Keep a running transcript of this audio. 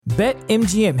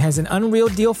BetMGM has an unreal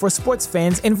deal for sports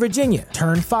fans in Virginia.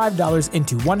 Turn $5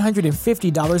 into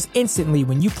 $150 instantly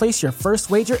when you place your first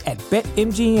wager at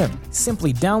BetMGM.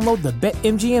 Simply download the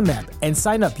BetMGM app and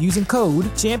sign up using code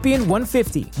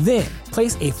Champion150. Then,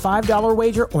 place a $5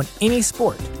 wager on any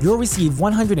sport. You'll receive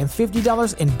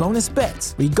 $150 in bonus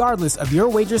bets, regardless of your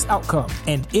wager's outcome.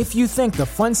 And if you think the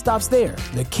fun stops there,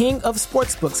 the King of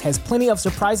Sportsbooks has plenty of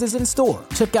surprises in store.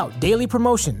 Check out daily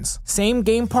promotions,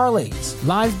 same-game parlays,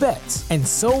 live bets, and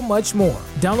so much more.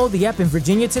 Download the app in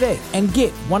Virginia today and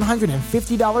get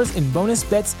 $150 in bonus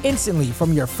bets instantly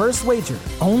from your first wager.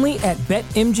 Only at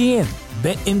BetMGM.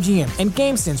 BetMGM and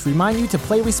GameSense remind you to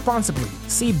play responsibly.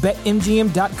 See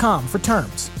BetMGM.com for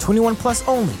terms. 21 plus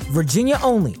only. Virginia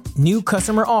only. New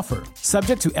customer offer.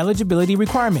 Subject to eligibility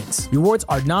requirements. Rewards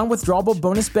are non-withdrawable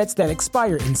bonus bets that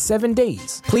expire in 7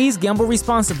 days. Please gamble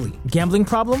responsibly. Gambling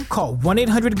problem? Call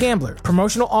 1-800-GAMBLER.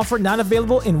 Promotional offer not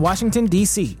available in Washington,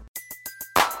 D.C.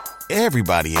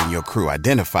 Everybody in your crew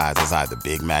identifies as either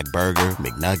Big Mac Burger,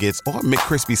 McNuggets, or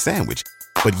McCrispy Sandwich.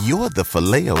 But you're the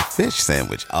Filet-O-Fish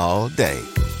Sandwich all day.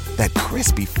 That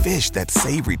crispy fish, that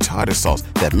savory tartar sauce,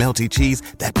 that melty cheese,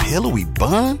 that pillowy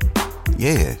bun.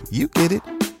 Yeah, you get it.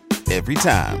 Every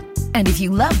time. And if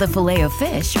you love the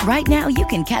Filet-O-Fish, right now you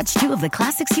can catch two of the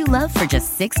classics you love for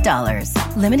just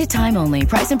 $6. Limited time only.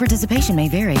 Price and participation may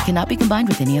vary. Cannot be combined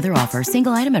with any other offer.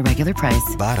 Single item at regular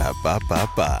price.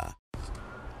 Ba-da-ba-ba-ba.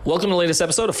 Welcome to the latest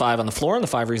episode of 5 on the Floor on the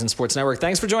 5 Reasons Sports Network.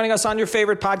 Thanks for joining us on your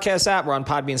favorite podcast app. We're on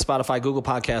Podbean, Spotify, Google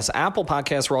Podcasts, Apple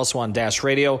Podcasts. We're also on Dash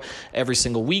Radio every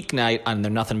single weeknight on the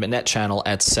Nothing But Net channel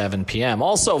at 7 p.m.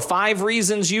 Also, 5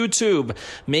 Reasons YouTube.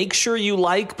 Make sure you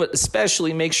like, but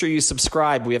especially make sure you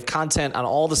subscribe. We have content on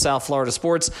all the South Florida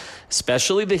sports,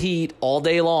 especially the Heat, all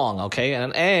day long, okay?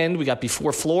 And we got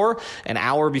Before Floor, an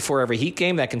hour before every Heat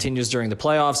game. That continues during the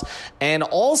playoffs. And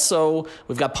also,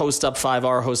 we've got Post Up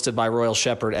 5R hosted by Royal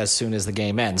Shepherd as soon as the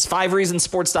game ends.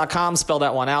 5reasonsports.com, spell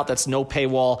that one out. That's no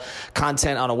paywall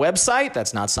content on a website.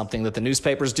 That's not something that the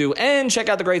newspapers do. And check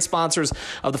out the great sponsors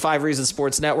of the 5 Reasons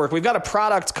Sports Network. We've got a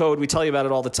product code. We tell you about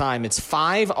it all the time. It's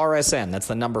 5RSN. That's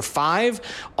the number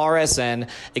 5RSN.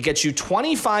 It gets you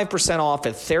 25% off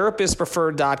at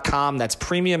therapistpreferred.com. That's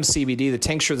premium CBD, the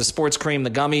tincture, the sports cream, the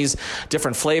gummies,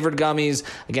 different flavored gummies.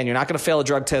 Again, you're not going to fail a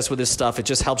drug test with this stuff. It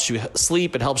just helps you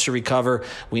sleep. It helps you recover.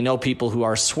 We know people who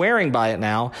are swearing by it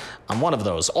now. I'm one of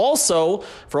those. Also,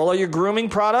 for all of your grooming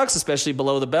products, especially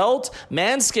below the belt,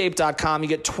 manscaped.com, you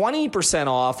get 20%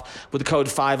 off with the code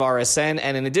 5RSN.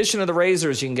 And in addition to the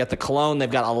razors, you can get the cologne. They've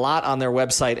got a lot on their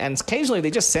website. And occasionally, they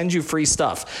just send you free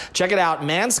stuff. Check it out,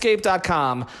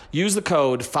 manscaped.com. Use the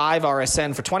code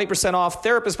 5RSN for 20% off.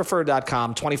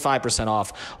 Therapistpreferred.com, 25%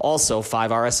 off. Also,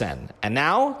 5RSN. And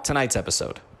now, tonight's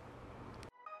episode.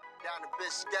 Down the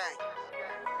bitch gang.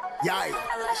 Yikes.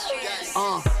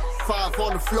 5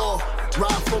 on the floor,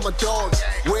 ride for my dogs.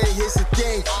 Where here's the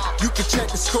thing, you can check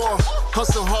the score.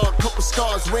 Hustle hard, couple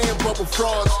scars, wearing bubble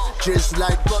frogs. Just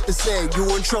like Butler said,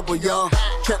 you in trouble, y'all.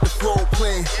 Kept the floor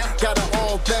playing, got it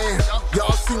all banned.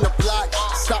 Y'all seen the block,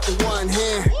 stop with one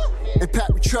hand. And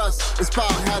Pat we trust, it's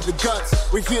power, have the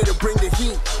guts. We're here to bring the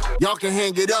heat, y'all can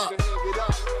hang it up.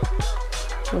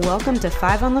 Welcome to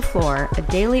 5 on the Floor, a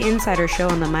daily insider show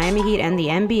on the Miami Heat and the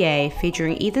NBA,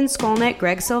 featuring Ethan Skolnick,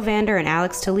 Greg Sylvander, and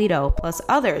Alex Toledo, plus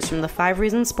others from the 5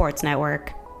 Reasons Sports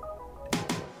Network.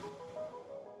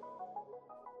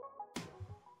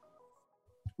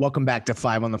 Welcome back to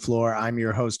 5 on the Floor. I'm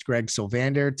your host, Greg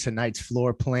Sylvander. Tonight's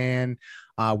floor plan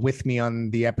with me on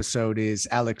the episode is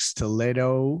Alex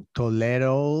Toledo.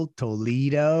 Alex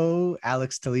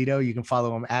Toledo. You can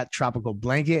follow him at Tropical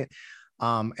Blanket.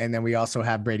 And then we also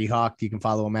have Brady Hawk. You can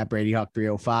follow him at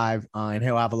BradyHawk305. And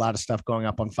he'll have a lot of stuff going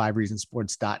up on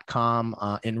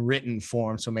 5reasonsports.com in written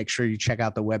form. So make sure you check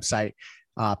out the website,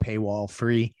 paywall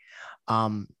free.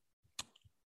 The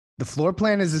floor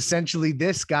plan is essentially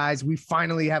this, guys. We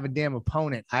finally have a damn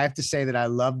opponent. I have to say that I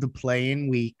love the play-in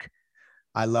week.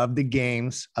 I love the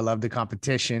games. I love the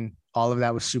competition. All of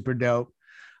that was super dope.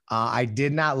 I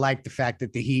did not like the fact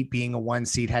that the Heat, being a 1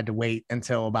 seed, had to wait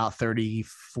until about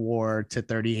 34 to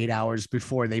 38 hours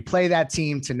before they play that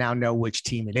team to now know which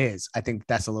team it is. I think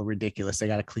that's a little ridiculous. They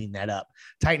got to clean that up,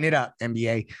 tighten it up,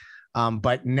 NBA.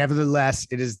 But nevertheless,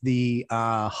 it is the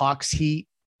Hawks Heat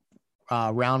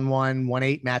round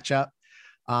 1-1-8 matchup.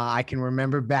 I can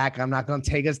remember back. I'm not going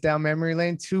to take us down memory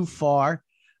lane too far.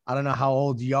 I don't know how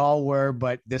old y'all were,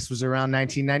 but this was around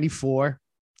 1994.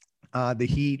 The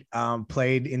Heat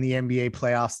played in the NBA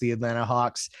playoffs, the Atlanta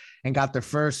Hawks, and got their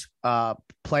first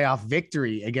playoff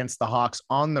victory against the Hawks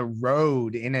on the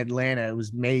road in Atlanta. It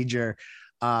was major.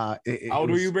 How old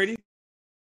were you, Brady?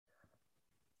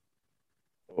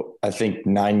 I think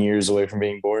 9 years away from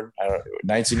being born.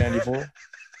 1994.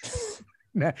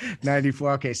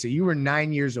 94. Okay, so you were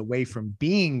 9 years away from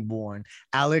being born.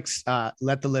 Alex,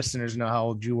 let the listeners know how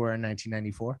old you were in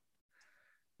 1994.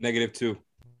 -2.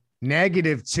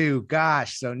 -2.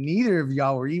 Gosh, so neither of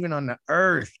y'all were even on the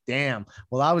earth. Damn.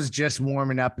 Well, I was just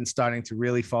warming up and starting to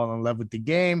really fall in love with the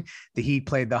game. The Heat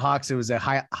played the Hawks. It was a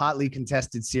hotly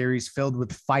contested series filled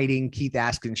with fighting. Keith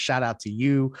Askins, shout out to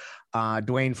you,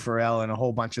 Dwayne Farrell, and a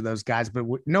whole bunch of those guys. But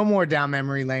no more down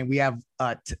memory lane. We have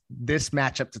this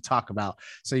matchup to talk about.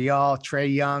 So y'all,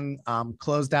 Trae Young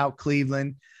closed out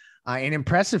Cleveland in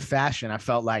impressive fashion. I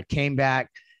felt like came back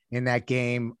in that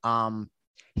game.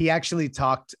 He actually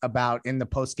talked about in the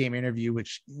post-game interview,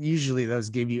 which usually those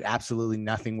give you absolutely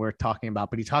nothing worth talking about,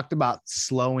 but he talked about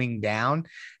slowing down.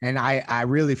 And I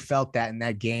really felt that in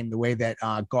that game, the way that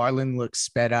Garland looked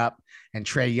sped up and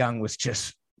Trae Young was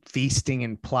just feasting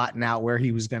and plotting out where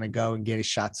he was going to go and get his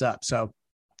shots up. So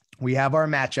we have our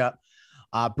matchup.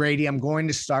 Brady, I'm going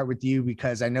to start with you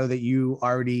because I know that you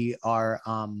already are,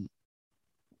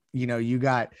 you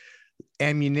got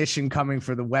ammunition coming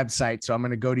for the website. So I'm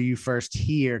going to go to you first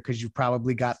here because you've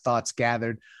probably got thoughts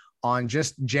gathered on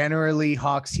just generally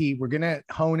Hawks Heat. We're going to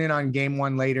hone in on game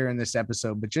one later in this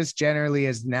episode, but just generally,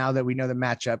 as now that we know the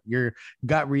matchup, your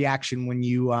gut reaction when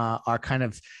you are kind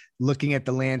of looking at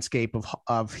the landscape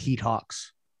of Heat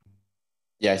Hawks.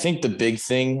 Yeah, I think the big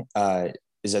thing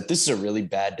is that this is a really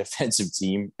bad defensive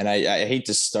team. And I hate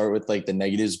to start with like the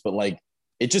negatives, but like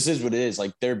it just is what it is.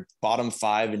 Like they're bottom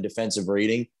 5 in defensive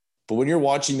rating. But when you're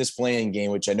watching this play-in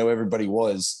game, which I know everybody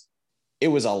was, it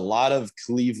was a lot of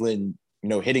Cleveland,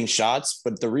 hitting shots.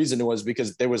 But the reason it was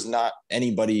because there was not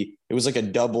anybody. It was like a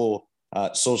double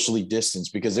socially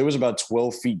distanced because there was about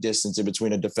 12 feet distance in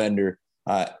between a defender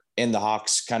and the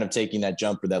Hawks kind of taking that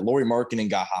jumper. That Lauri Markkanen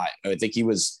got high. I think he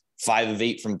was 5 of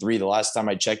 8 from 3 the last time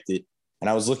I checked it. And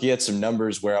I was looking at some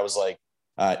numbers where I was like,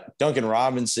 Duncan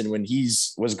Robinson, when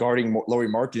was guarding Lauri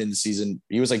Markkanen this season,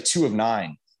 he was like 2 of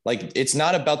 9. Like, it's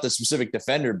not about the specific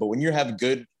defender, but when you have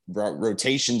good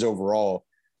rotations overall,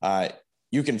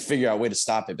 you can figure out a way to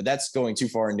stop it. But that's going too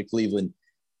far into Cleveland.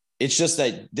 It's just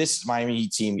that this Miami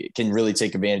Heat team can really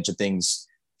take advantage of things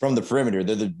from the perimeter.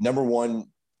 They're the number 1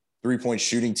 3-point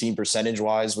shooting team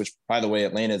percentage-wise, which, by the way,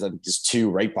 Atlanta is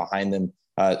 2 right behind them.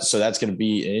 So that's going to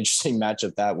be an interesting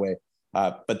matchup that way.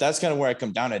 But that's kind of where I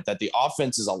come down at, that the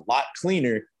offense is a lot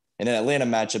cleaner in an Atlanta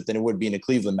matchup than it would be in a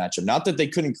Cleveland matchup. Not that they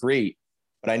couldn't create,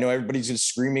 but I know everybody's just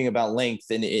screaming about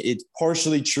length, and it's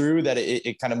partially true that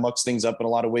it kind of mucks things up in a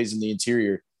lot of ways in the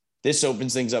interior. This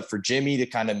opens things up for Jimmy to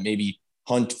kind of maybe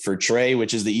hunt for Trae,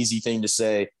 which is the easy thing to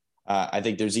say. I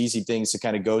think there's easy things to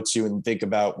kind of go to and think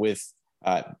about with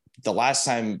the last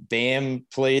time Bam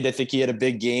played. I think he had a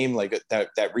big game, like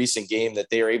that recent game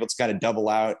that they were able to kind of double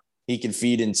out. He can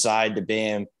feed inside to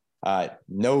Bam.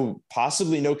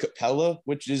 Possibly no Capella,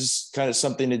 which is kind of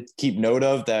something to keep note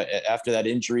of, that after that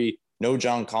injury. No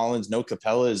John Collins, no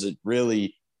Capella is a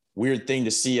really weird thing to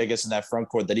see, I guess, in that front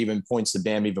court that even points to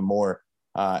Bam even more.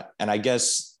 And I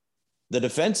guess the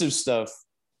defensive stuff,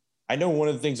 I know one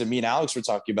of the things that me and Alex were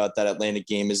talking about that Atlanta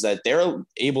game is that they're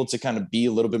able to kind of be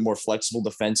a little bit more flexible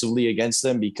defensively against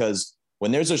them, because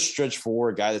when there's a stretch 4,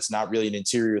 a guy that's not really an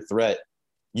interior threat,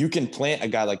 you can plant a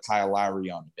guy like Kyle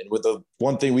Lowry on him. And with the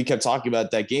one thing we kept talking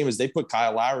about that game is they put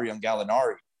Kyle Lowry on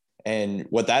Gallinari. And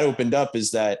what that opened up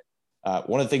is that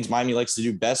one of the things Miami likes to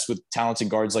do best with talented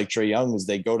guards like Trae Young is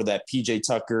they go to that PJ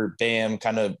Tucker, Bam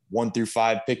kind of 1 through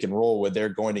 5 pick and roll, where they're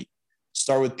going to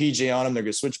start with PJ on them. They're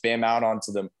going to switch Bam out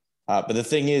onto them. But the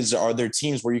thing is, are there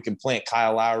teams where you can plant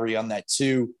Kyle Lowry on that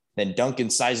 2, then Duncan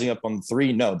sizing up on the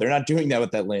 3? No, they're not doing that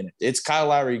with Atlanta. It's Kyle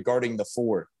Lowry guarding the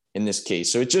 4 in this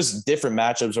case. So it's just different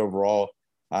matchups overall.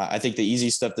 I think the easy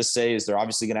stuff to say is they're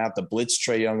obviously going to have to blitz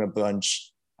Trae Young a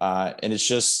bunch. And it's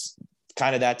just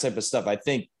kind of that type of stuff. I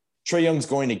think Trae Young's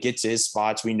going to get to his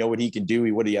spots. We know what he can do.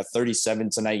 He had 37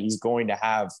 tonight. He's going to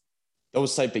have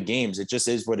those type of games. It just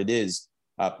is what it is.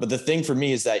 But the thing for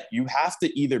me is that you have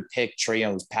to either pick Trae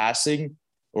Young's passing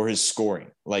or his scoring.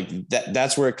 Like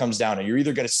that's where it comes down. And you're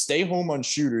either going to stay home on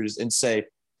shooters and say,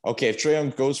 okay, if Trae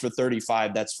Young goes for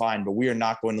 35, that's fine, but we are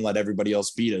not going to let everybody else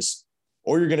beat us.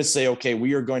 Or you're going to say, okay,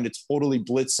 we are going to totally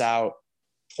blitz out,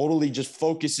 totally just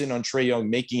focus in on Trae Young,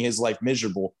 making his life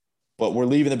miserable, but we're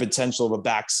leaving the potential of a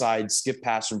backside skip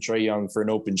pass from Trae Young for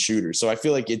an open shooter. So I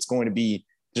feel like it's going to be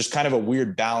just kind of a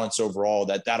weird balance overall,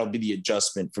 that'll be the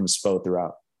adjustment from Spo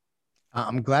throughout.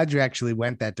 I'm glad you actually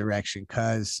went that direction,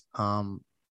 because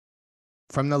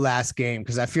from the last game,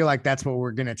 because I feel like that's what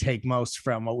we're going to take most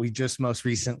from what we just most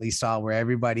recently saw, where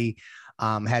everybody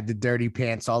had the dirty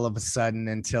pants all of a sudden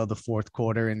until the fourth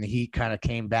quarter, and the Heat kind of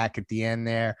came back at the end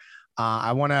there.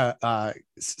 I want to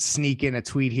sneak in a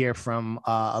tweet here from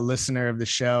a listener of the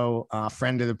show,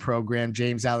 friend of the program,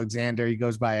 James Alexander. He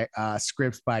goes by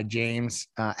Scripts by James,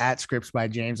 at Scripts by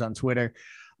James on Twitter.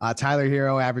 Tyler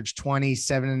Hero averaged 20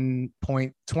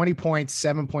 points,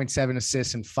 7.7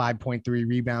 assists, and 5.3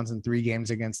 rebounds in 3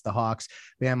 games against the Hawks.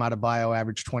 Bam Adebayo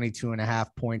averaged 22.5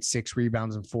 points, 6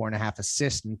 rebounds, and 4.5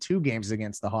 assists in 2 games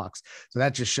against the Hawks. So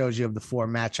that just shows you of the 4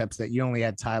 matchups that you only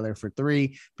had Tyler for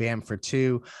 3, Bam for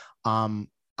 2.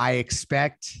 I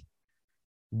expect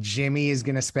Jimmy is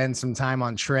going to spend some time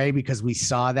on Trae because we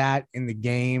saw that in the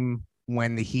game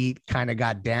when the Heat kind of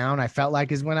got down. I felt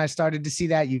like is when I started to see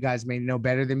that. You guys may know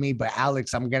better than me, but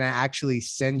Alex, I'm going to actually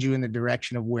send you in the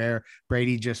direction of where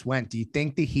Brady just went. Do you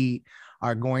think the Heat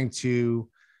are going to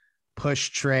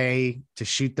push Trae to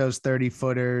shoot those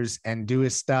 30-footers and do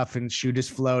his stuff and shoot his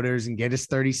floaters and get his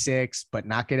 36, but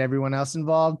not get everyone else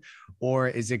involved? Or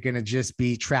is it going to just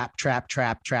be trap, get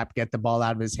the ball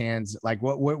out of his hands? Like,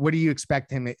 what do you expect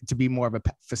him to be, more of a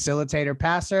facilitator,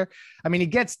 passer? I mean, he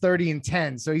gets 30 and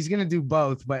 10, so he's going to do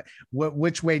both, but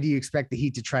which way do you expect the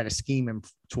Heat to try to scheme him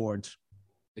towards?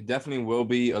 It definitely will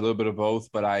be a little bit of both,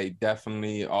 but I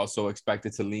definitely also expect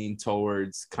it to lean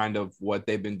towards kind of what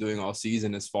they've been doing all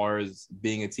season as far as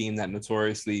being a team that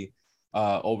notoriously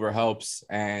overhelps.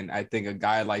 And I think a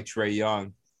guy like Trae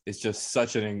Young is just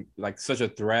such a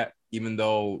threat, even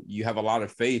though you have a lot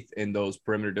of faith in those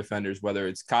perimeter defenders, whether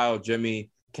it's Kyle,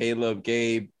 Jimmy, Caleb,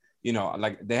 Gabe,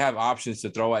 like they have options to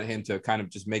throw at him to kind of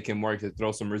just make him work, to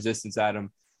throw some resistance at him.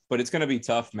 But it's going to be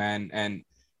tough, man. And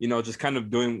just kind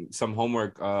of doing some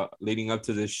homework leading up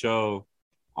to this show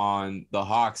on the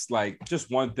Hawks. Like, just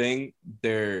one thing,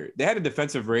 they had a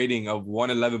defensive rating of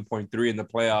 111.3 in the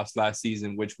playoffs last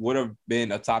season, which would have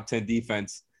been a top 10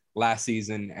 defense last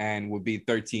season and would be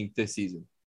 13th this season.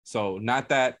 So not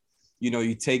that,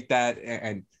 you take that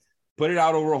and put it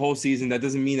out over a whole season. That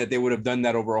doesn't mean that they would have done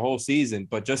that over a whole season,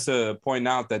 but just to point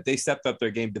out that they stepped up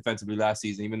their game defensively last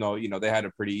season, even though, they had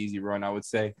a pretty easy run, I would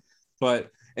say.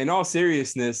 But in all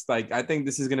seriousness, like, I think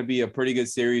this is going to be a pretty good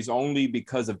series only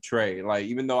because of Trae. Like,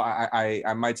 even though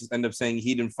I might just end up saying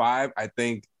Heat in 5, I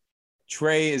think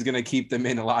Trae is going to keep them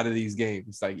in a lot of these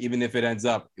games, like, even if it ends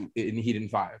up in Heat in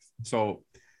 5. So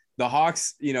the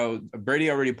Hawks,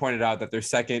 Brady already pointed out that they're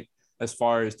second as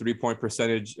far as 3-point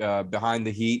percentage behind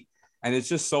the Heat. And it's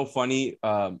just so funny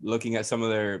looking at some of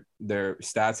their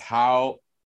stats, how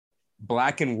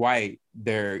black and white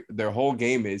their whole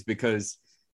game is, because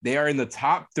they are in the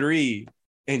top 3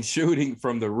 in shooting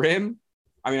from the rim.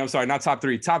 I mean, I'm sorry, not top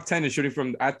 3, top 10 in shooting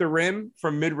from at the rim,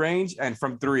 from mid-range, and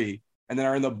from 3. And then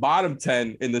are in the bottom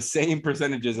 10 in the same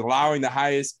percentages, allowing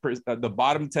the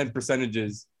bottom 10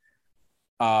 percentages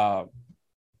on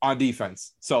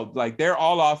defense. So, like, they're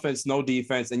all offense, no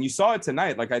defense. And you saw it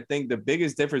tonight. Like, I think the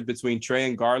biggest difference between Trae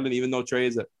and Garland, even though Trae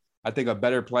is, I think, a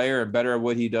better player and better at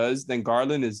what he does than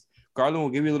Garland, is Garland will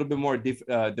give you a little bit more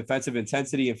defensive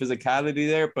intensity and physicality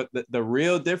there. But the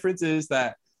real difference is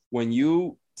that when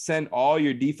you send all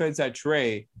your defense at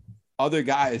Trae, other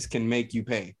guys can make you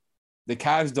pay. The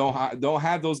Cavs don't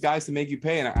have those guys to make you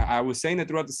pay. And I was saying it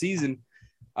throughout the season.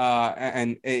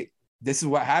 This is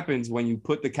what happens when you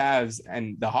put the Cavs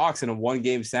and the Hawks in a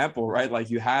 1-game sample, right? Like,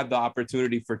 you have the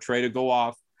opportunity for Trae to go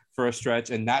off for a stretch,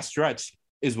 and that stretch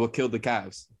is what killed the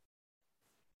Cavs.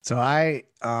 So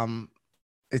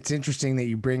it's interesting that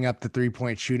you bring up the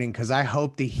 3-point shooting, because I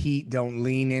hope the Heat don't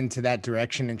lean into that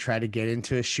direction and try to get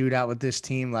into a shootout with this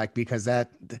team, because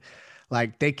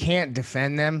they can't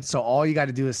defend them. So all you got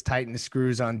to do is tighten the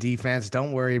screws on defense.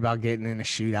 Don't worry about getting in a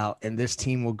shootout, and this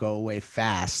team will go away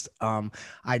fast.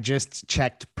 I just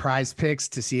checked Prize Picks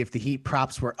to see if the Heat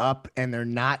props were up, and they're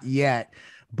not yet.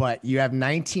 But you have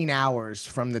 19 hours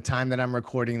from the time that I'm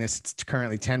recording this. It's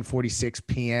currently 10:46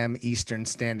 p.m. Eastern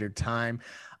Standard Time.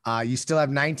 You still have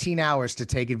 19 hours to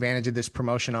take advantage of this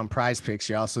promotion on Prize Picks,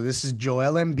 y'all. So this is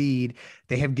Joel Embiid.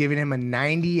 They have given him a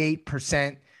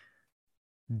 98%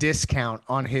 discount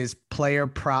on his player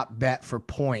prop bet for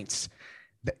points.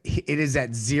 It is at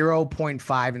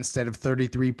 0.5 instead of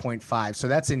 33.5. So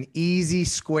that's an easy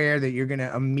square that you're going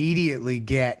to immediately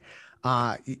get.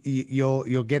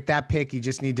 You'll get that pick. You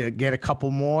just need to get a couple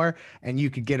more and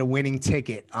you could get a winning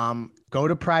ticket. Go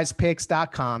to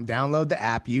prizepicks.com, download the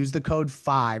app, use the code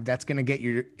 5. That's going to get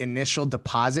your initial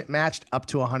deposit matched up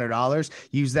to $100.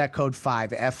 Use that code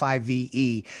 5,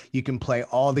 F-I-V-E. You can play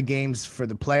all the games for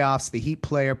the playoffs. The Heat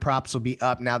player props will be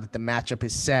up now that the matchup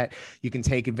is set. You can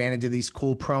take advantage of these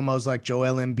cool promos like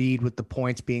Joel Embiid with the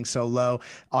points being so low,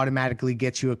 automatically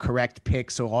gets you a correct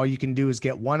pick. So all you can do is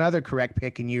get one other correct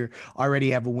pick and you're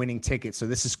already have a winning ticket. So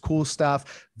this is cool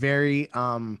stuff. Very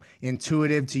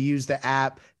intuitive to use the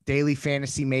app. Daily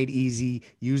fantasy made easy.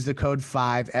 Use the code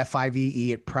 5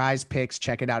 FIVE at Prize Picks.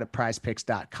 Check it out at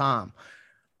prizepicks.com.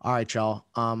 All right, y'all.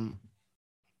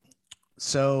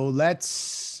 So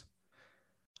let's,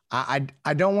 I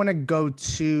don't want to go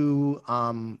too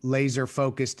laser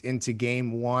focused into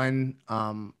game one.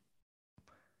 I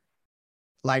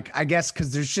guess,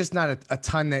 because there's just not a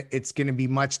ton that it's going to be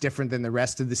much different than the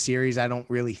rest of the series, I don't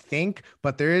really think.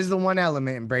 But there is the one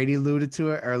element, and Brady alluded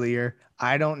to it earlier.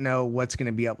 I don't know what's going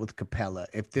to be up with Capella.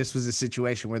 If this was a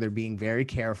situation where they're being very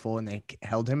careful and they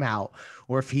held him out,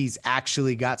 or if he's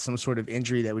actually got some sort of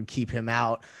injury that would keep him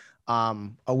out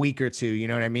a week or two, you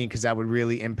know what I mean? Because that would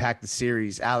really impact the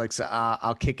series. Alex,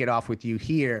 I'll kick it off with you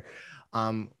here.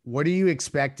 What are you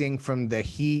expecting from the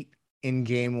Heat in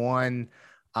game one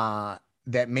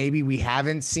that maybe we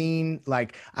haven't seen?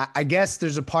 Like, I guess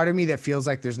there's a part of me that feels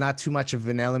like there's not too much of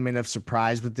an element of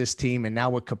surprise with this team. And now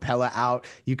with Capella out,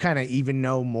 you kind of even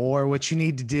know more what you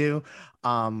need to do.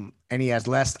 And he has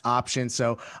less options.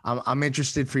 So I'm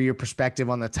interested for your perspective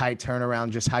on the tight turnaround,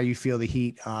 just how you feel the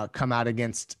Heat come out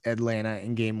against Atlanta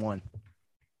in game one.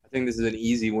 I think this is an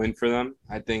easy win for them.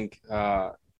 I think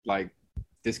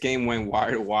this game went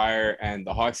wire to wire, and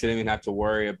the Hawks didn't even have to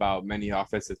worry about many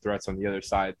offensive threats on the other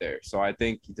side there. So I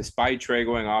think despite Trey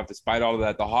going off, despite all of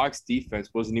that, the Hawks defense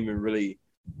wasn't even really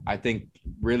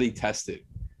tested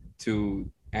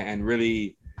and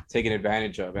really taken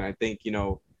advantage of. And I think,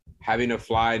 having to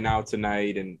fly now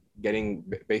tonight and getting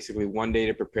basically 1 day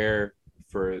to prepare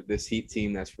for this Heat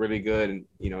team that's really good and,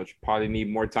 probably need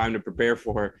more time to prepare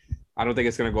for, I don't think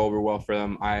it's going to go over well for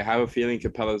them. I have a feeling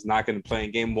Capella is not going to play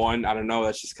in game one. I don't know.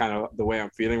 That's just kind of the way I'm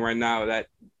feeling right now. That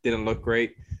didn't look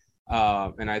great.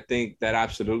 And I think that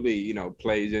absolutely,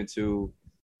 plays into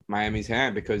Miami's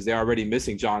hand because they're already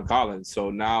missing John Collins.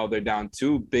 So now they're down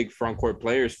two big front court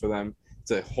players for them. It's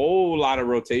a whole lot of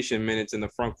rotation minutes in the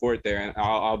front court there. And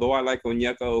although I like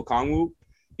Onyeka Okongwu,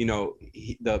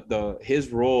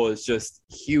 his role is just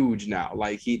huge now.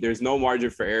 There's no margin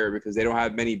for error because they don't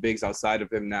have many bigs outside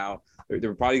of him now.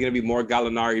 They're probably going to be more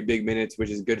Gallinari big minutes,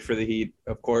 which is good for the Heat,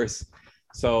 of course.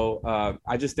 So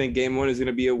I just think game one is going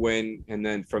to be a win. And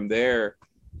then from there,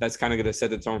 that's kind of going to set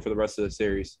the tone for the rest of the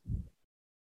series.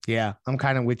 Yeah, I'm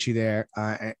kind of with you there.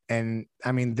 And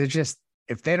I mean, they're just,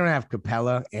 if they don't have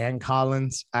Capella and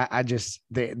Collins,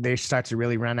 they start to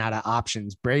really run out of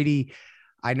options. Brady,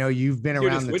 I know you've been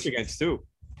around the switch against too.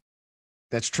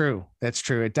 That's true.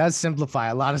 It does simplify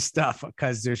a lot of stuff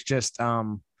because there's just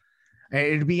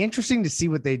it'd be interesting to see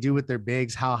what they do with their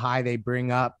bigs, how high they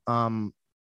bring up.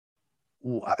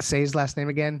 Say his last name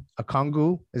again.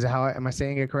 Okongwu. Is it am I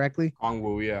saying it correctly?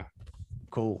 Okongwu, yeah.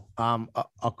 Cool.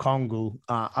 Okongwu.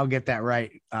 I'll get that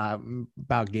right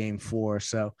about game 4.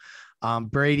 So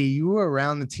Brady, you were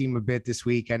around the team a bit this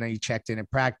week. I know you checked in at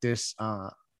practice.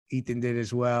 Ethan did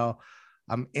as well.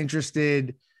 I'm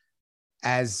interested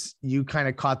as you kind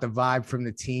of caught the vibe from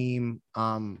the team.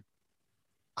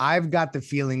 I've got the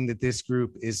feeling that this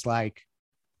group is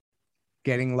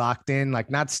getting locked in,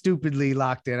 not stupidly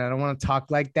locked in. I don't want to talk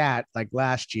like that, like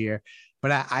last year,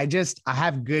 but I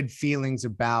have good feelings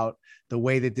about the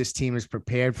way that this team is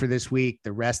prepared for this week,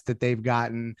 the rest that they've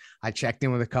gotten. I checked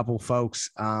in with a couple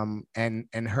folks and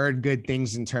heard good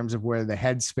things in terms of where the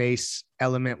headspace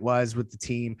element was with the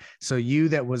team. So you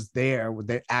that was there,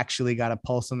 that actually got a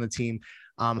pulse on the team,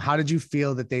 how did you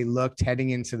feel that they looked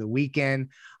heading into the weekend?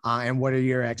 And what are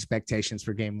your expectations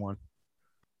for game one?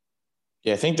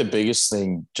 Yeah, I think the biggest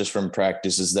thing just from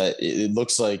practice is that it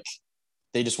looks like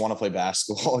they just want to play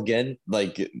basketball again.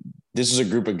 This is a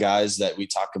group of guys that we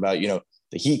talk about,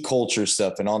 the Heat culture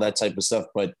stuff and all that type of stuff,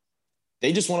 but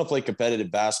they just want to play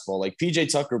competitive basketball. Like PJ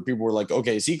Tucker, people were like,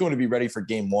 okay, is he going to be ready for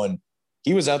game one?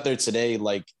 He was out there today,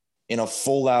 in a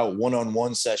full out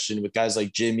one-on-one session with guys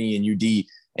like Jimmy and UD.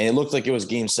 And it looked like it was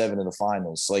game 7 of the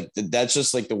finals. That's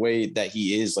just the way that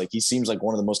he is. He seems like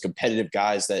one of the most competitive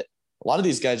guys that a lot of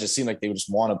these guys just seem like they just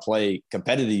want to play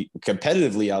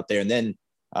competitively out there. And then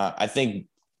I think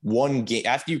one game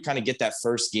after you kind of get that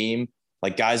first game,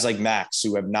 guys like Max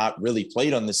who have not really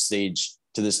played on this stage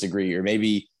to this degree, or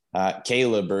maybe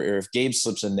Caleb or if Gabe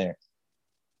slips in there,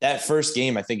 that first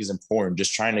game I think is important,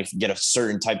 just trying to get a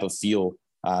certain type of feel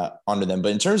onto them.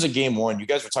 But in terms of game one, you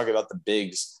guys were talking about the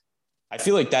bigs. I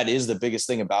feel like that is the biggest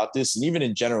thing about this. And even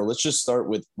in general, let's just start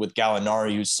with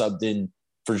Gallinari, who subbed in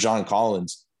for John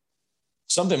Collins.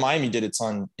 Something Miami did a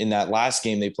ton in that last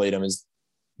game they played him is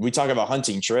we talk about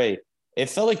hunting Trey. It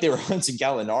felt like they were hunting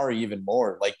Gallinari even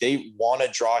more. They want to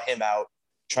draw him out,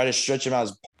 try to stretch him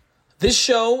out. This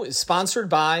show is sponsored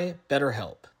by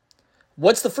BetterHelp.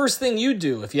 What's the first thing you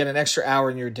do if you had an extra hour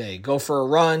in your day? Go for a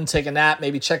run, take a nap,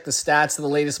 maybe check the stats of the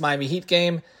latest Miami Heat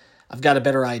game? I've got a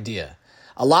better idea.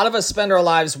 A lot of us spend our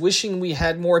lives wishing we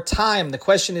had more time. The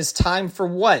question is, time for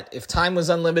what? If time was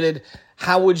unlimited,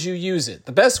 how would you use it?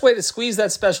 The best way to squeeze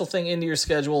that special thing into your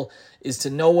schedule is to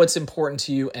know what's important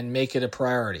to you and make it a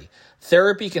priority.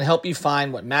 Therapy can help you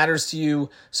find what matters to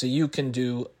you so you can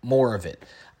do more of it.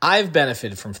 I've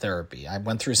benefited from therapy. I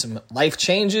went through some life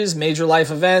changes, major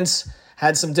life events,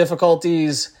 had some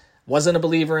difficulties, wasn't a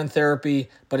believer in therapy,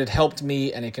 but it helped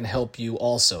me and it can help you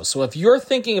also. So if you're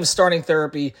thinking of starting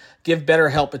therapy, give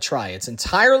BetterHelp a try. It's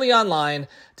entirely online,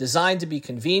 designed to be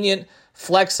convenient,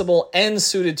 flexible, and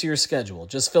suited to your schedule.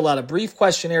 Just fill out a brief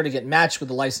questionnaire to get matched with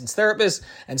a licensed therapist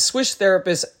and switch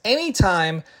therapists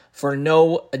anytime for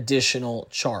no additional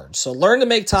charge. So learn to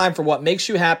make time for what makes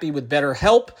you happy with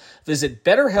BetterHelp. Visit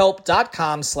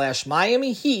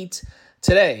BetterHelp.com/Miami Heat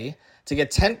today to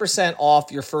get 10%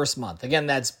 off your first month. Again,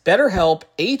 that's BetterHelp,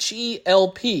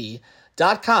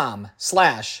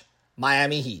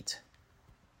 HELP.com/Miami Heat.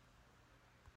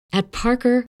 At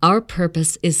Parker, our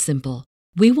purpose is simple.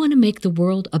 We want to make the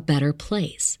world a better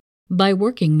place by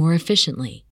working more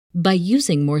efficiently, by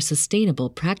using more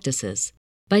sustainable practices,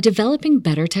 by developing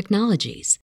better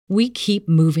technologies. We keep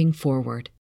moving forward.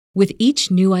 With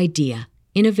each new idea,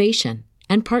 innovation,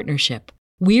 and partnership,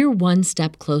 we're one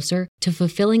step closer to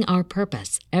fulfilling our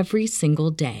purpose every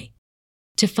single day.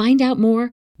 To find out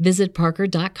more, visit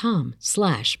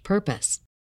parker.com/purpose.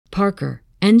 Parker,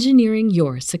 engineering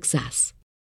your success.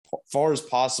 Far as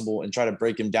possible and try to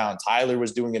break him down. Tyler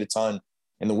was doing it a ton.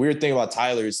 And the weird thing about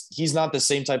Tyler is he's not the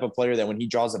same type of player that when he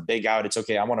draws a big out, it's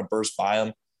okay, I want to burst by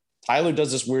him. Tyler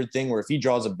does this weird thing where if he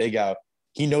draws a big out,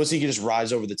 he knows he can just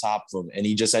rise over the top of him and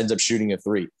he just ends up shooting a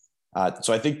three.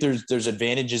 So I think there's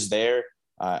advantages there.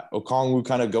 Okongwu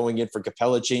kind of going in for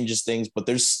Capella changes things, but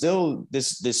there's still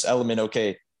this element.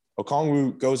 Okay,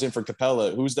 Okongwu goes in for Capella.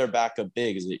 Who's their backup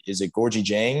big? Is it Gorgie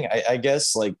Jang? I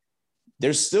guess like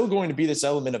there's still going to be this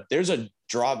element of there's a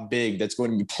drop big that's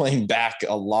going to be playing back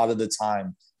a lot of the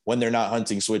time when they're not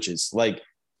hunting switches. Like,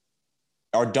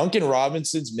 are Duncan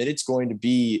Robinson's minutes going to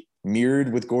be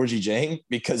mirrored with Gorgie Jang?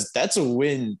 Because that's a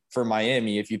win for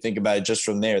Miami if you think about it just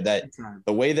from there. That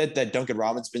the way that Duncan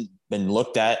Robinson's been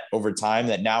looked at over time,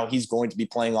 that now he's going to be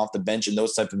playing off the bench in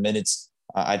those type of minutes,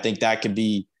 I think that could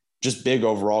be just big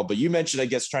overall. But you mentioned, I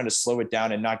guess, trying to slow it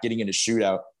down and not getting in a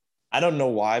shootout. I don't know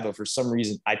why, but for some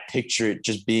reason, I picture it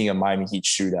just being a Miami Heat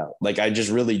shootout. Like, I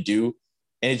just really do.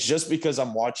 And it's just because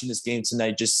I'm watching this game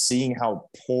tonight, just seeing how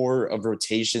poor of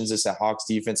rotations is that Hawks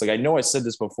defense. Like, I know I said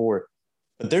this before,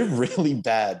 but they're really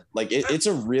bad. Like, it's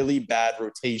a really bad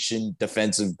rotation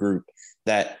defensive group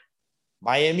that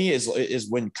Miami is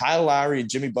when Kyle Lowry and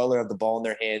Jimmy Butler have the ball in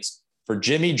their hands. For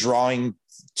Jimmy drawing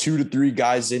 2 to 3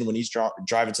 guys in when he's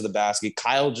driving to the basket,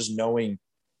 Kyle just knowing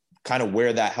kind of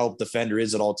where that help defender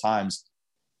is at all times.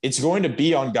 It's going to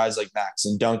be on guys like Max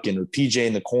and Duncan or PJ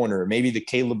in the corner, or maybe the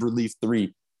Caleb Relief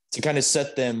 3 to kind of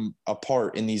set them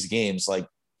apart in these games. Like,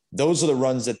 those are the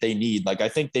runs that they need. Like, I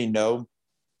think they know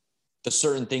the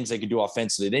certain things they can do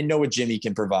offensively. They know what Jimmy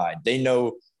can provide. They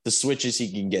know the switches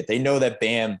he can get. They know that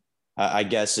Bam, I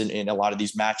guess, in a lot of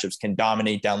these matchups can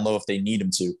dominate down low if they need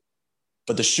him to.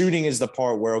 But the shooting is the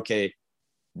part where, okay,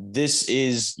 this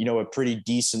is, a pretty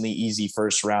decently easy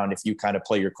first round if you kind of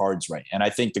play your cards right. And I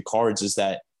think the cards is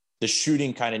that the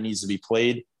shooting kind of needs to be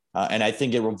played. And I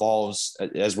think it revolves,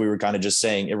 as we were kind of just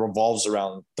saying, it revolves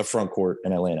around the front court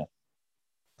in Atlanta.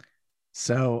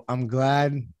 So I'm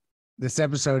glad this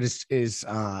episode is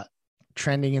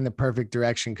trending in the perfect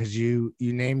direction, because you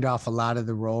named off a lot of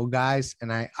the role guys.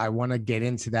 And I want to get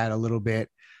into that a little bit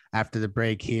after the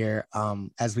break here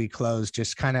as we close,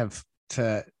 just kind of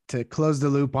to close the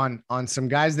loop on some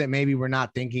guys that maybe we're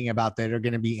not thinking about that are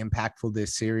going to be impactful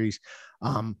this series.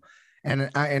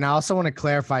 And I also want to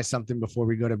clarify something before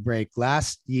we go to break.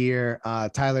 Last year,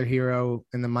 Tyler Hero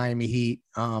and the Miami Heat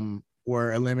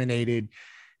were eliminated,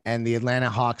 and the Atlanta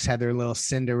Hawks had their little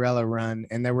Cinderella run.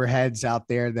 And there were heads out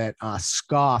there that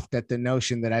scoffed at the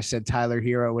notion that I said Tyler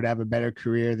Hero would have a better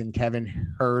career than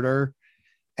Kevin Huerter.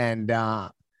 And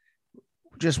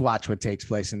just watch what takes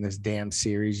place in this damn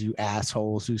series, you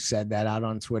assholes who said that out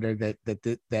on Twitter, that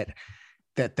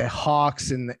the Hawks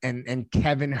and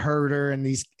Kevin Huerter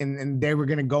and they were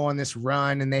going to go on this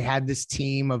run, and they had this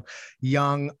team of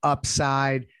young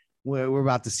upside. We're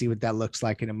about to see what that looks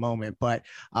like in a moment. But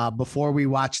before we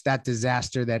watch that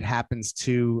disaster that happens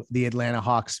to the Atlanta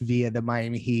Hawks via the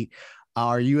Miami Heat,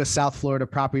 are you a South Florida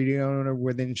property owner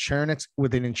with an insurance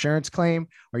claim?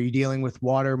 Are you dealing with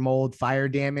water, mold, fire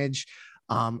damage?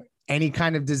 Any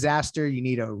kind of disaster, you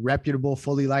need a reputable,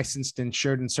 fully licensed,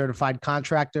 insured, and certified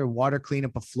contractor. Water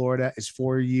Cleanup of Florida is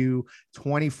for you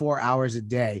 24 hours a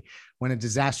day. When a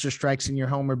disaster strikes in your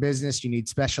home or business, you need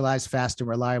specialized, fast, and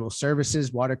reliable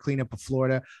services. Water Cleanup of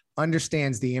Florida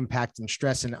understands the impact and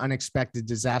stress an unexpected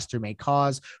disaster may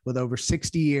cause. With over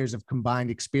 60 years of combined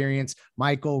experience,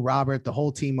 Michael, Robert, the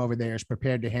whole team over there is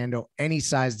prepared to handle any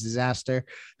size disaster.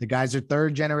 The guys are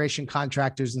third-generation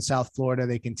contractors in South Florida.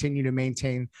 They continue to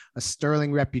maintain a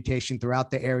sterling reputation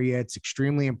throughout the area. It's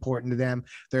extremely important to them.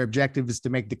 Their objective is to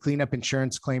make the cleanup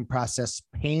insurance claim process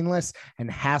painless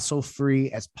and hassle-free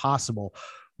as possible.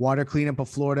 Water Cleanup of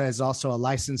Florida is also a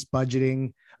licensed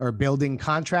budgeting or building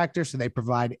contractor, so they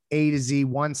provide A to Z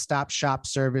one-stop shop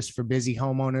service for busy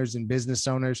homeowners and business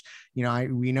owners. You know,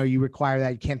 we know you require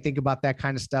that. You can't think about that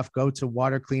kind of stuff. Go to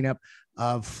Water Cleanup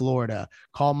of Florida.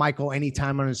 Call Michael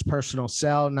anytime on his personal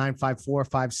cell,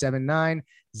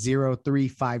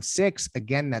 954-579-0356.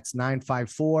 Again, that's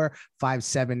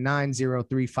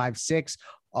 954-579-0356.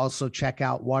 Also check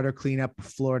out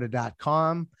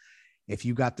watercleanupflorida.com. If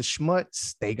you got the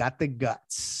schmutz, they got the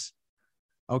guts.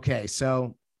 Okay,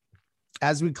 so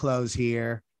as we close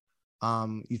here,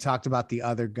 you talked about the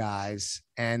other guys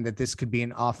and that this could be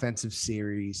an offensive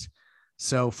series.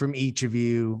 So from each of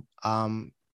you,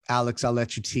 Alex, I'll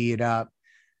let you tee it up.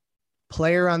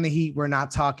 Player on the Heat we're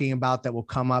not talking about that will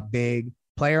come up big.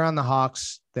 Player on the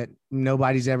Hawks that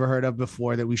nobody's ever heard of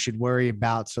before that we should worry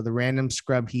about. So the random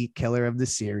scrub Heat killer of the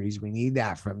series. We need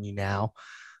that from you now.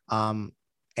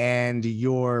 And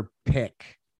your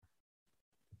pick.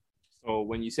 So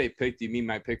when you say pick, do you mean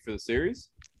my pick for the series?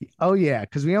 Oh, yeah,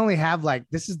 because we only have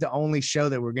this is the only show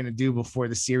that we're going to do before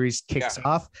the series kicks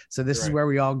off. So this is where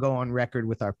we all go on record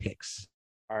with our picks.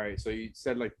 All right. So you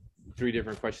said 3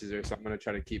 different questions there, so I'm going to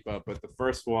try to keep up. But the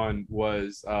first one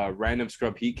was random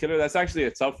scrub Heat killer. That's actually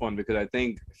a tough one because I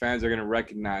think fans are going to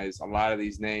recognize a lot of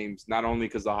these names, not only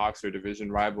because the Hawks are a division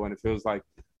rival and it feels like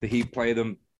the Heat play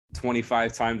them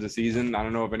 25 times a season. I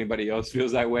don't know if anybody else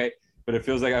feels that way, but it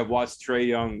feels like I've watched Trae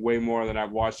Young way more than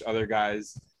I've watched other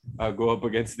guys go up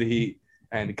against the Heat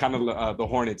and kind of the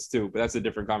Hornets too, but that's a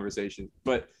different conversation.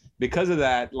 But because of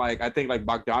that, I think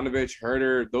Bogdanovich,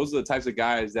 Herter, those are the types of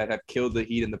guys that have killed the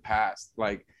Heat in the past.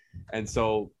 And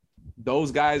so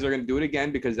those guys are going to do it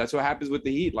again because that's what happens with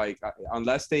the Heat.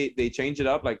 Unless they change it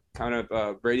up,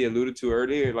 Brady alluded to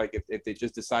earlier, if they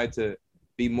just decide to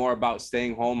be more about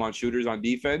staying home on shooters on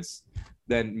defense,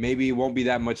 then maybe it won't be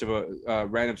that much of a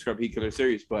random scrub Heat killer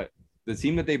series. But the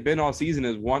team that they've been all season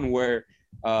is one where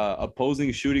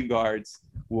opposing shooting guards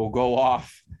will go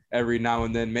off every now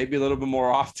and then, maybe a little bit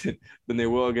more often than they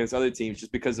will against other teams,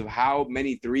 just because of how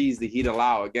many threes the Heat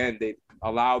allow. Again, they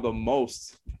allow the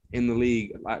most in the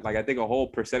league. I think a whole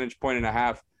percentage point and a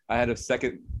half ahead of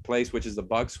second place, which is the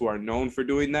Bucks, who are known for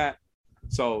doing that.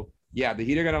 So yeah, the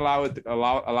Heat are going to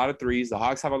allow a lot of threes. The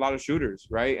Hawks have a lot of shooters,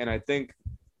 right? And I think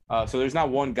so there's not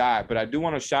one guy, but I do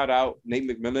want to shout out Nate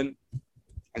McMillan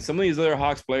and some of these other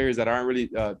Hawks players that aren't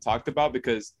really talked about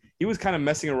because he was kind of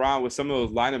messing around with some of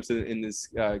those lineups in this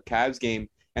Cavs game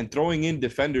and throwing in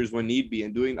defenders when need be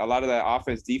and doing a lot of that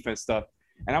offense-defense stuff.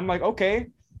 And I'm like, okay,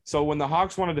 so when the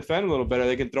Hawks want to defend a little better,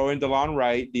 they can throw in DeLon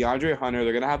Wright, DeAndre Hunter.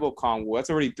 They're going to have Okongwu. That's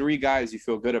already 3 guys you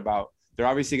feel good about. They're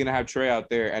obviously going to have Trae out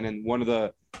there, and then one of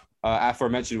the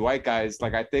aforementioned white guys.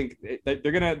 I think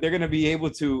they're gonna be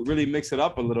able to really mix it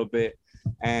up a little bit,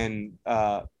 and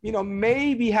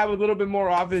maybe have a little bit more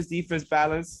offense defense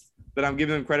balance that I'm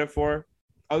giving them credit for.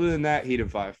 Other than that, Heat of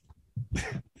 5.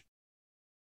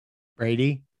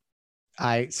 Brady,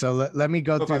 let me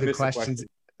go through the questions.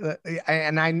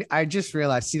 And I just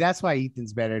realized, see, that's why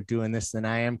Ethan's better at doing this than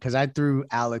I am, because I threw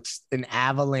Alex an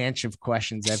avalanche of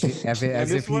questions as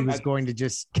if he was going to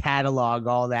just catalog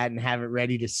all that and have it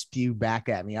ready to spew back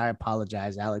at me. I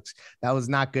apologize, Alex. That was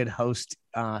not good host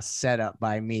setup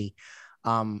by me.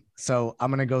 So I'm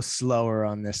going to go slower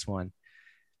on this one.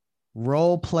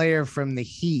 Role player from the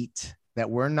Heat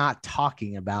that we're not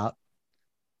talking about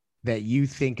that you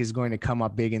think is going to come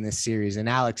up big in this series. And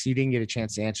Alex, you didn't get a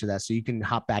chance to answer that, so you can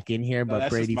hop back in here, but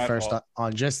Brady first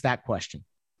on just that question.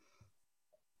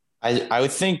 I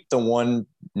would think the one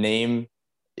name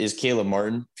is Caleb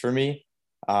Martin for me.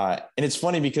 And it's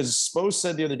funny because Spo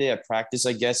said the other day at practice,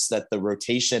 I guess, that the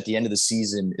rotation at the end of the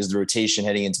season is the rotation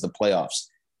heading into the playoffs.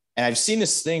 And I've seen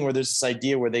this thing where there's this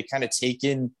idea where they kind of take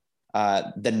in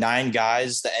the 9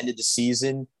 guys that ended the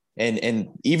season. And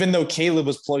even though Caleb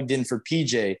was plugged in for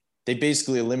PJ, they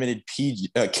basically eliminated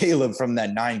Caleb from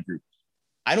that 9 group.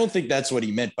 I don't think that's what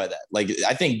he meant by that.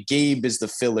 I think Gabe is the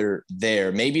filler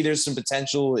there. Maybe there's some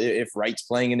potential if Wright's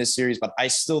playing in this series, but I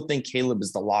still think Caleb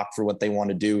is the lock for what they want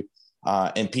to do.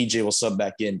 and PJ will sub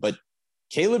back in. But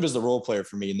Caleb is the role player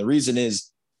for me. And the reason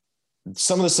is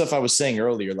some of the stuff I was saying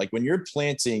earlier, like when you're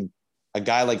planting a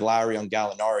guy like Lowry on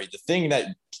Gallinari, the thing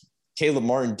that Caleb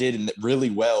Martin did really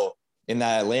well in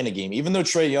that Atlanta game, even though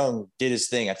Trae Young did his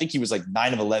thing, I think he was like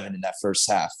 9 of 11 in that first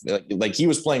half. Like he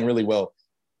was playing really well.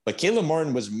 But Caleb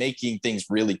Martin was making things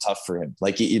really tough for him,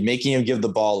 like making him give the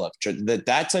ball up.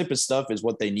 That type of stuff is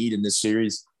what they need in this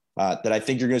series. That I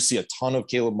think you're going to see a ton of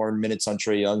Caleb Martin minutes on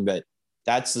Trae Young.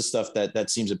 That's the stuff that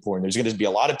seems important. There's going to be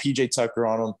a lot of PJ Tucker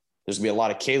on him. There's going to be a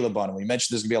lot of Caleb on him. We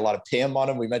mentioned there's going to be a lot of Pam on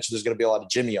him. We mentioned there's going to be a lot of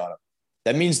Jimmy on him.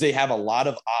 That means they have a lot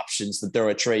of options to throw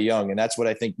at Trae Young, and that's what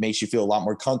I think makes you feel a lot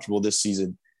more comfortable this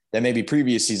season than maybe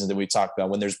previous seasons that we talked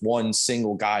about when there's one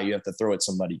single guy you have to throw at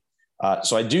somebody.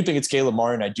 So I do think it's Caleb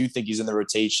Martin. I do think he's in the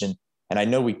rotation. And I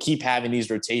know we keep having these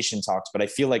rotation talks, but I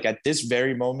feel like at this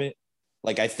very moment,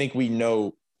 like I think we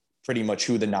know pretty much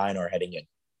who the 9 are heading in.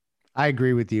 I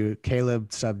agree with you. Caleb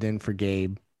subbed in for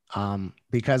Gabe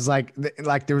because like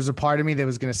there was a part of me that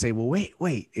was going to say, well,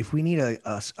 wait, if we need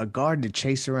a guard to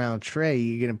chase around Trae,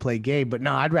 you're going to play Gabe. But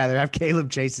no, I'd rather have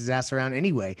Caleb chase his ass around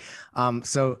anyway.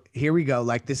 So here we go.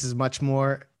 Like this is much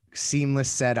more seamless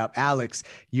setup. Alex,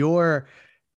 your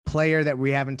player that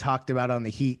we haven't talked about on the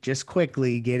Heat, just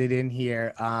quickly get it in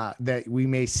here that we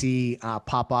may see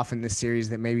pop off in this series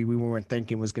that maybe we weren't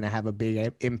thinking was going to have a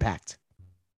big impact.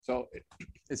 So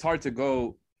it's hard to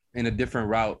go in a different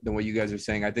route than what you guys are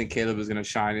saying. I think Caleb is going to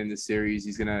shine in this series.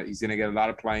 He's gonna get a lot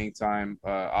of playing time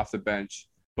off the bench.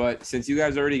 But since you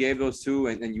guys already gave those two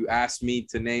and you asked me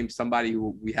to name somebody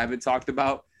who we haven't talked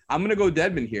about, I'm going to go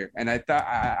Dedmon here. And I thought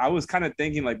I was kind of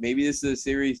thinking like maybe this is a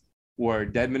series where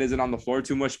Dedmon isn't on the floor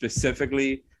too much,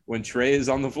 specifically when Trae is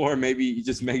on the floor. Maybe you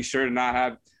just make sure to not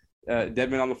have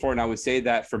Dedmon on the floor. And I would say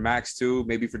that for Max too,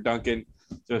 maybe for Duncan,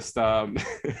 just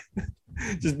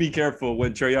just be careful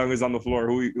when Trae Young is on the floor,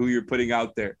 who you're putting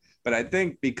out there. But I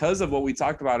think because of what we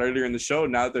talked about earlier in the show,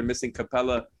 now that they're missing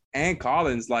Capella and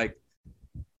Collins, like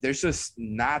there's just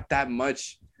not that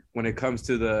much when it comes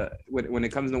to when it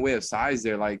comes in the way of size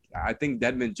there. Like I think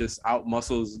Dedmon just out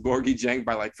muscles Gorgui Dieng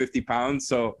by like 50 pounds.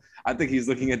 So I think he's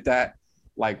looking at that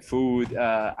like food.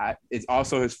 It's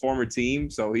also his former team,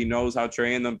 so he knows how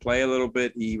Trae and them play a little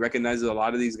bit. He recognizes a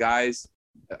lot of these guys.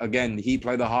 Again, he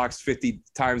played the Hawks 50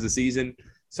 times a season.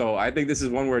 So I think this is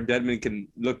one where Dedmon can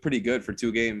look pretty good for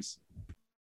 2 games.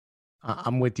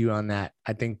 I'm with you on that.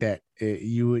 I think that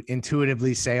you would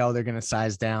intuitively say, oh, they're going to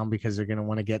size down because they're going to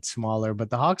want to get smaller. But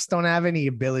the Hawks don't have any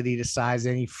ability to size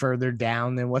any further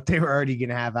down than what they were already going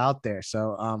to have out there.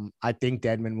 So I think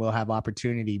Dedmon will have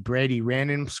opportunity. Brady,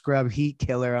 random scrub Heat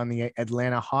killer on the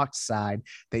Atlanta Hawks side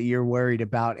that you're worried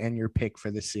about and your pick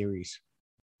for the series.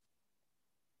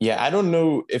 Yeah, I don't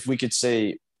know if we could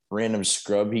say random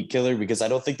scrub Heat killer because I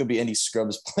don't think there'll be any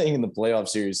scrubs playing in the playoff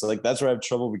series. So like that's where I have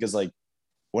trouble because like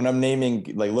when I'm naming,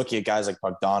 like looking at guys like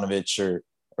Bogdanovich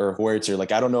or Huerter,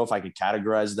 like I don't know if I could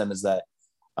categorize them as that.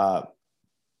 But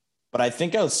I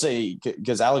think I'll say,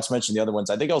 because Alex mentioned the other ones,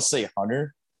 I think I'll say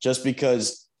Hunter just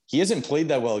because he hasn't played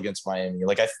that well against Miami.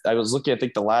 Like I was looking, I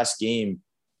think the last game,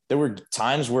 there were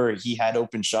times where he had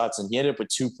open shots and he ended up with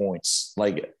 2 points.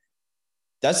 Like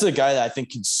that's the guy that I think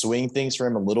can swing things for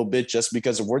him a little bit just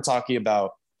because if we're talking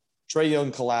about Trae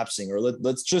Young collapsing, or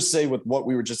let's just say with what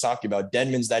we were just talking about,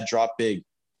 Dedmon's that drop big.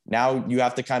 Now you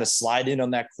have to kind of slide in on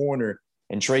that corner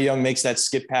and Trae Young makes that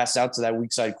skip pass out to that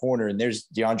weak side corner. And there's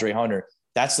DeAndre Hunter.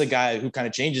 That's the guy who kind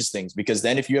of changes things because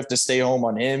then if you have to stay home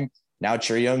on him, now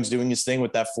Trae Young's doing his thing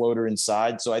with that floater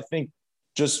inside. So I think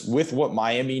just with what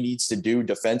Miami needs to do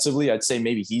defensively, I'd say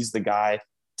maybe he's the guy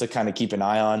to kind of keep an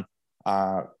eye on.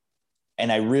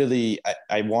 And I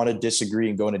want to disagree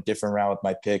and go in a different route with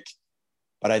my pick,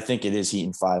 but I think it is Heat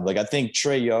in 5. Like I think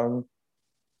Trae Young,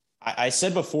 I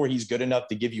said before he's good enough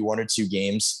to give you 1 or 2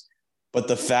 games, but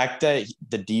the fact that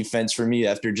the defense for me,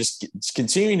 after just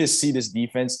continuing to see this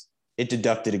defense, it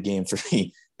deducted a game for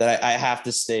me that I have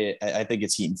to stay. I think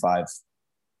it's Heat in 5.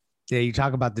 Yeah, you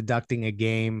talk about deducting a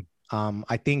game.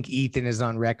 I think Ethan is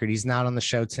on record. He's not on the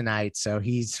show tonight, so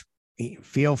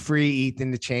feel free,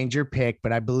 Ethan, to change your pick.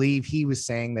 But I believe he was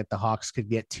saying that the Hawks could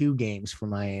get 2 games for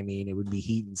Miami, and it would be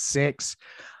Heat in 6.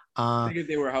 I think if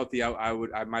they were healthy,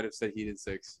 I might have said Heat in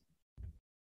 6.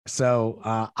 So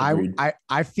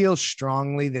I feel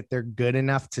strongly that they're good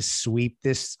enough to sweep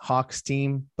this Hawks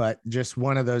team, but just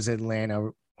one of those Atlanta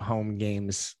home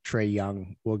games, Trae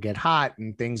Young will get hot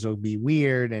and things will be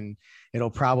weird, and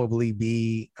it'll probably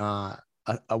be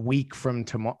a week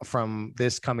from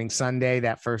this coming Sunday,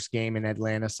 that first game in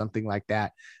Atlanta, something like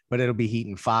that. But it'll be Heat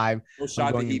in 5. No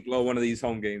shot the Heat blow one of these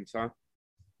home games, huh?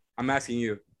 I'm asking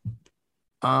you.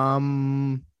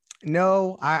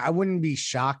 No, I wouldn't be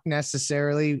shocked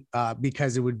necessarily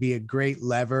because it would be a great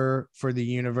lever for the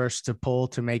universe to pull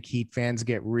to make Heat fans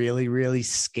get really, really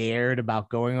scared about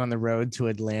going on the road to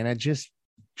Atlanta. Just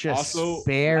also,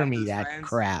 spare me that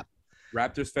crap.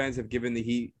 Raptors fans have given the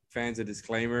Heat fans a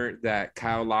disclaimer that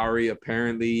Kyle Lowry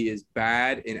apparently is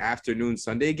bad in afternoon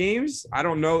Sunday games. I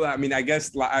don't know. I mean, I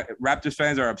guess Raptors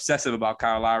fans are obsessive about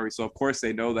Kyle Lowry, so of course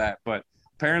they know that, but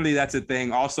apparently that's a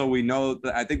thing. Also, we know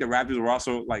that I think the Raptors were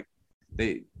also like,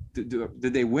 did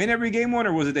they win every game one,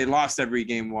 or was it they lost every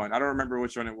game one? I don't remember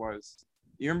which one it was.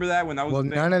 You remember that when that was? Well,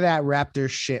 none of that Raptors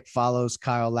shit follows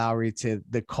Kyle Lowry to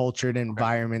the cultured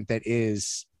environment that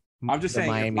is. I'm just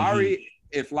saying,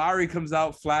 if Lowry comes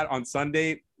out flat on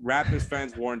Sunday, Raptors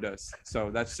fans warned us.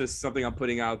 So that's just something I'm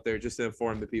putting out there just to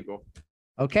inform the people.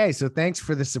 Okay, so thanks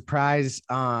for the surprise,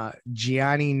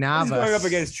 Gianni Navas. He's going up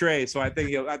against Trey, so I think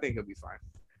he'll be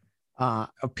fine.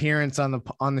 Appearance on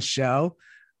the show.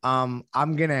 I'm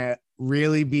gonna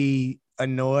really be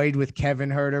annoyed with Kevin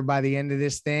Huerter by the end of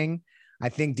this thing. I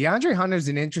think DeAndre Hunter's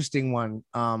an interesting one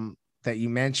that you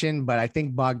mentioned, but I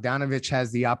think Bogdanović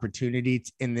has the opportunity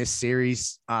in this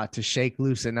series to shake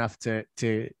loose enough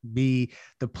to be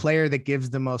the player that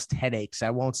gives the most headaches. I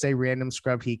won't say random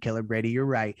scrub Heat killer, Brady. You're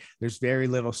right. There's very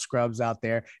little scrubs out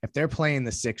there. If they're playing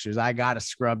the Sixers, I got a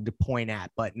scrub to point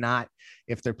at, but not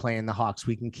if they're playing the Hawks.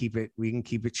 We can keep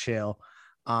it chill.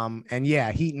 And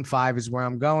yeah, Heat in 5 is where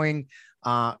I'm going.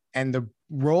 And the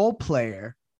role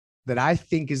player that I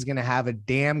think is going to have a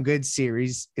damn good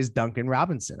series is Duncan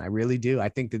Robinson. I really do. I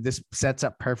think that this sets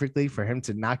up perfectly for him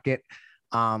to not get,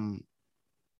 I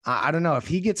don't know, if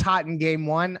he gets hot in game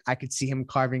 1, I could see him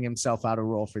carving himself out a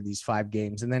role for these 5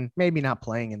 games and then maybe not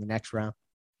playing in the next round.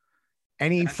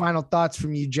 Any final thoughts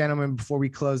from you gentlemen before we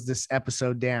close this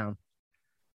episode down?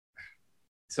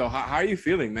 So how are you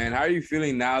feeling, man? How are you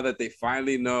feeling now that they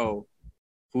finally know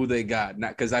who they got?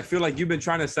 Because I feel like you've been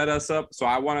trying to set us up, so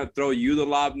I want to throw you the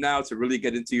lob now to really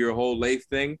get into your whole Leif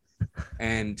thing.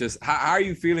 And just how are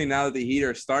you feeling now that the Heat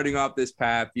are starting off this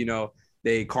path? You know,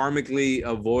 they karmically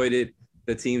avoided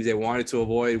the teams they wanted to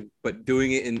avoid, but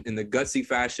doing it in the gutsy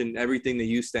fashion, everything that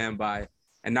you stand by.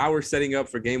 And now we're setting up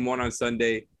for game 1 on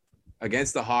Sunday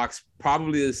against the Hawks,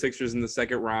 probably the Sixers in the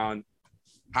second round.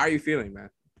 How are you feeling, man?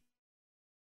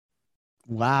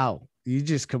 Wow. You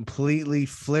just completely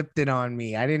flipped it on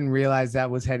me. I didn't realize that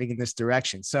was heading in this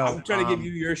direction. So I'm trying to give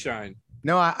you your shine.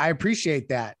 No, I appreciate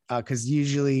that. Cause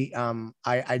usually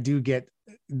I do get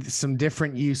some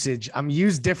different usage. I'm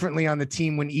used differently on the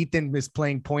team when Ethan is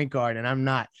playing point guard and I'm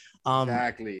not.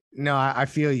 Exactly. No, I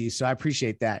feel you. So I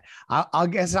appreciate that. I'll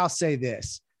guess I'll say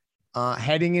this.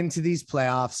 Heading into these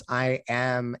playoffs, I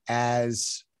am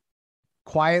as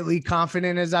quietly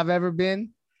confident as I've ever been.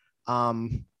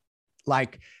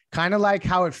 Kind of like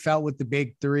how it felt with the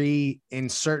big 3 in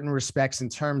certain respects, in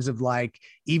terms of like,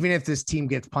 even if this team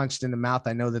gets punched in the mouth,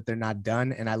 I know that they're not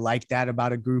done. And I like that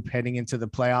about a group heading into the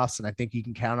playoffs. And I think you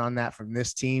can count on that from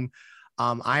this team.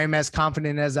 I am as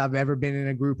confident as I've ever been in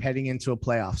a group heading into a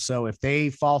playoff. So if they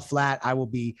fall flat, I will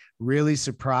be really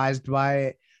surprised by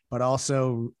it, but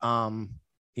also,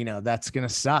 that's going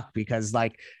to suck because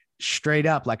like straight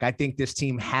up, like I think this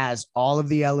team has all of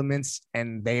the elements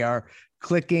and they are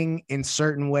clicking in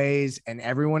certain ways and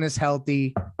everyone is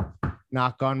healthy,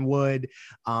 knock on wood,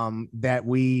 that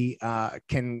we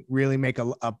can really make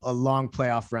a long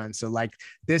playoff run. So like,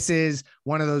 this is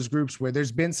one of those groups where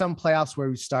there's been some playoffs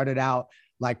where we started out,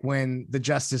 like when the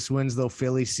Justice Winslow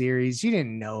Philly series, you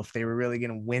didn't know if they were really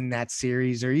going to win that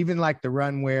series, or even like the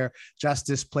run where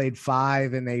Justice played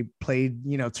 5 and they played,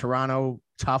 Toronto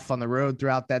tough on the road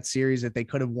throughout that series that they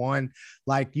could have won.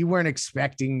 Like, you weren't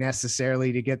expecting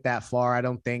necessarily to get that far. I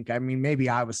don't think. I mean, maybe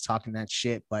I was talking that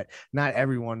shit, but not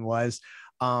everyone was.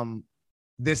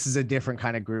 This is a different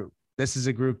kind of group. This is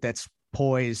a group that's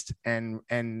poised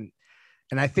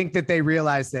and I think that they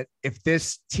realize that if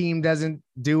this team doesn't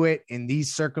do it in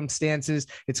these circumstances,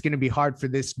 it's going to be hard for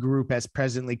this group as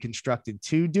presently constructed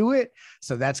to do it.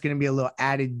 So that's going to be a little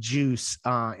added juice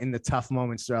in the tough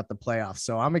moments throughout the playoffs.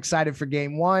 So I'm excited for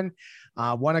game 1.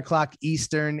 1:00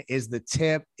 Eastern is the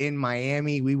tip in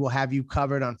Miami. We will have you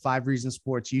covered on 5 Reasons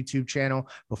Sports YouTube channel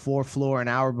before floor, an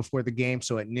hour before the game.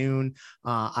 So at noon,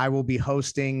 I will be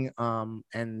hosting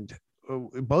and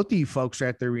both of you folks are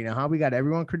at the arena, huh? We got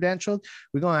everyone credentialed.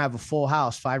 We're going to have a full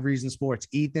house. 5 Reasons Sports.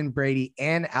 Ethan, Brady,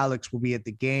 and Alex will be at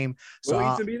the game. So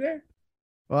will Ethan be there?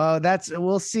 Well,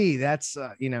 we'll see. That's,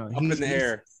 up in the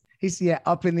air. He's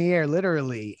up in the air,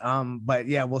 literally. But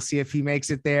yeah, we'll see if he makes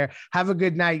it there. Have a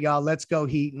good night, y'all. Let's go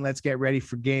Heat and let's get ready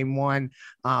for game 1.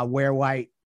 Wear white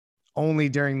only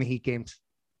during the Heat games.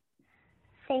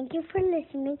 Thank you for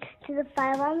listening to the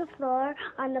Five on the Floor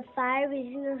on the Five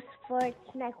Reasons Sports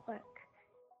Network.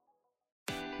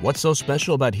 What's so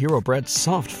special about Hero Bread's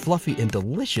soft, fluffy, and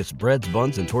delicious breads,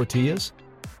 buns, and tortillas?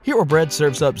 Hero Bread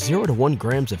serves up 0 to 1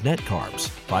 grams of net carbs,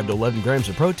 5 to 11 grams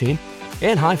of protein,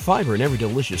 and high fiber in every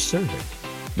delicious serving.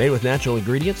 Made with natural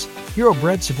ingredients, Hero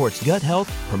Bread supports gut health,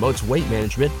 promotes weight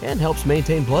management, and helps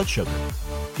maintain blood sugar.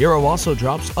 Hero also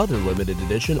drops other limited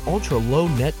edition ultra-low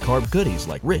net carb goodies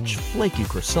like rich, flaky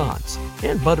croissants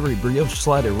and buttery brioche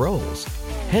slider rolls.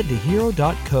 Head to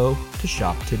hero.co to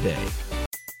shop today.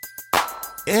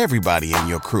 Everybody in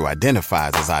your crew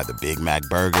identifies as either Big Mac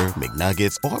Burger,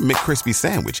 McNuggets, or McCrispy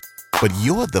Sandwich. But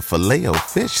you're the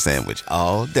Filet-O-Fish Sandwich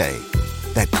all day.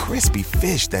 That crispy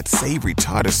fish, that savory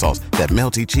tartar sauce, that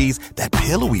melty cheese, that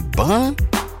pillowy bun.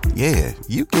 Yeah,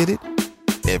 you get it.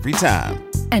 Every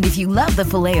time. And if you love the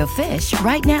Filet-O-Fish,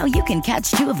 right now you can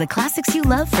catch 2 of the classics you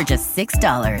love for just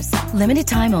 $6. Limited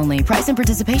time only. Price and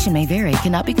participation may vary.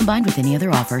 Cannot be combined with any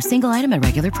other offer. Single item at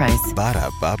regular price.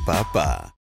 Ba-da-ba-ba-ba.